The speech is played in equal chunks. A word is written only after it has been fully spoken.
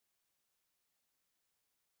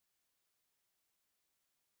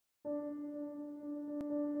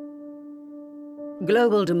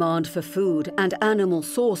Global demand for food, and animal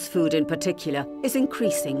source food in particular, is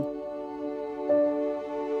increasing.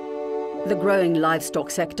 The growing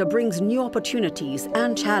livestock sector brings new opportunities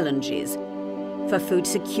and challenges for food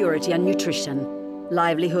security and nutrition,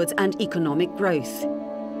 livelihoods and economic growth,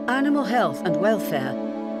 animal health and welfare,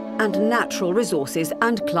 and natural resources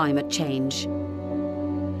and climate change.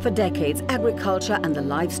 For decades, agriculture and the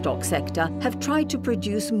livestock sector have tried to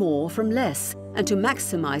produce more from less and to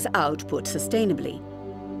maximize output sustainably.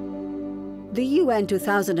 The UN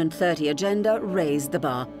 2030 agenda raised the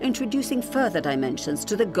bar, introducing further dimensions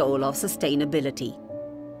to the goal of sustainability.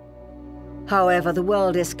 However, the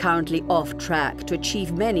world is currently off track to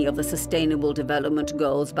achieve many of the Sustainable Development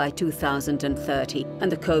Goals by 2030,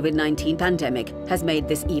 and the COVID-19 pandemic has made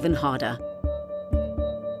this even harder.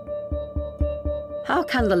 How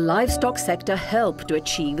can the livestock sector help to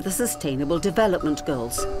achieve the Sustainable Development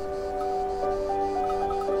Goals?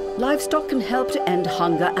 Livestock can help to end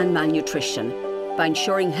hunger and malnutrition by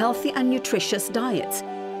ensuring healthy and nutritious diets,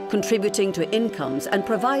 contributing to incomes and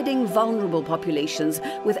providing vulnerable populations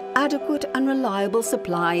with adequate and reliable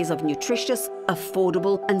supplies of nutritious,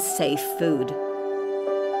 affordable and safe food.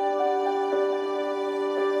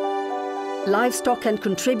 Livestock can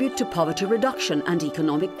contribute to poverty reduction and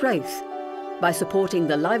economic growth by supporting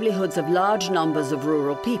the livelihoods of large numbers of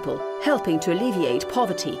rural people, helping to alleviate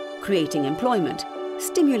poverty, creating employment,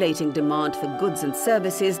 stimulating demand for goods and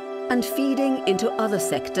services, and feeding into other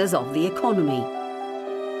sectors of the economy.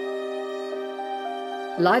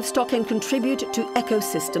 Livestock can contribute to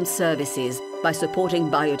ecosystem services by supporting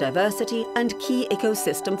biodiversity and key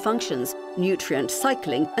ecosystem functions, nutrient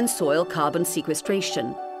cycling and soil carbon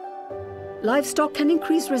sequestration. Livestock can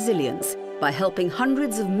increase resilience by helping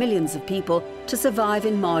hundreds of millions of people to survive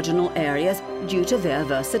in marginal areas due to their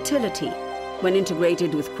versatility. When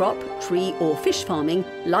integrated with crop, tree or fish farming,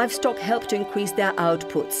 livestock help to increase their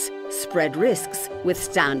outputs, spread risks,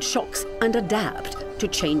 withstand shocks and adapt to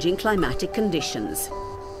changing climatic conditions.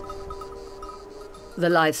 The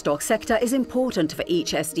livestock sector is important for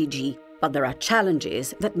each SDG, but there are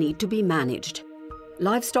challenges that need to be managed.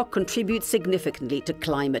 Livestock contribute significantly to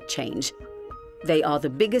climate change. They are the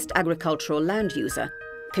biggest agricultural land user,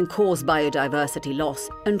 can cause biodiversity loss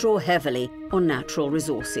and draw heavily on natural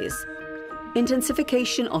resources.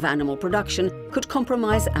 Intensification of animal production could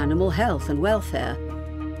compromise animal health and welfare.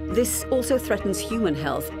 This also threatens human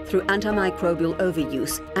health through antimicrobial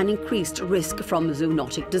overuse and increased risk from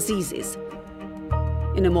zoonotic diseases.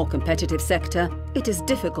 In a more competitive sector, it is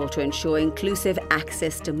difficult to ensure inclusive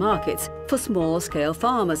access to markets for small-scale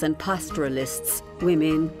farmers and pastoralists,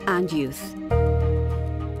 women and youth.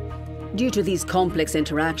 Due to these complex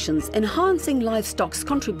interactions, enhancing livestock's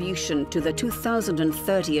contribution to the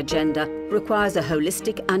 2030 agenda requires a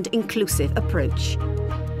holistic and inclusive approach.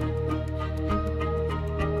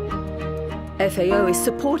 FAO is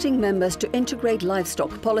supporting members to integrate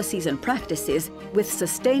livestock policies and practices with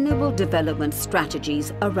sustainable development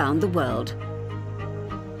strategies around the world.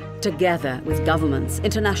 Together with governments,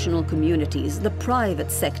 international communities, the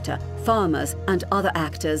private sector, farmers and other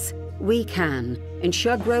actors, we can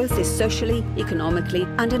ensure growth is socially, economically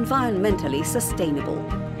and environmentally sustainable.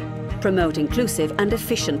 Promote inclusive and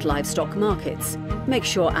efficient livestock markets. Make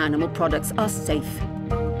sure animal products are safe.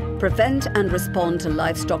 Prevent and respond to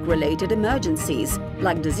livestock-related emergencies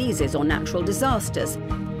like diseases or natural disasters.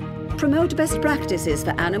 Promote best practices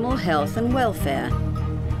for animal health and welfare.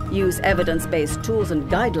 Use evidence-based tools and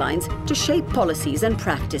guidelines to shape policies and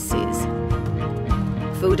practices.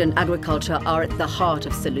 Food and agriculture are at the heart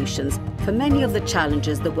of solutions for many of the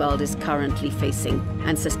challenges the world is currently facing,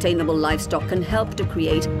 and sustainable livestock can help to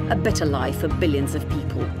create a better life for billions of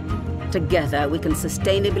people. Together, we can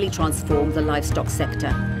sustainably transform the livestock sector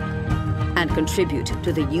and contribute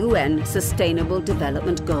to the UN Sustainable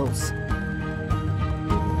Development Goals.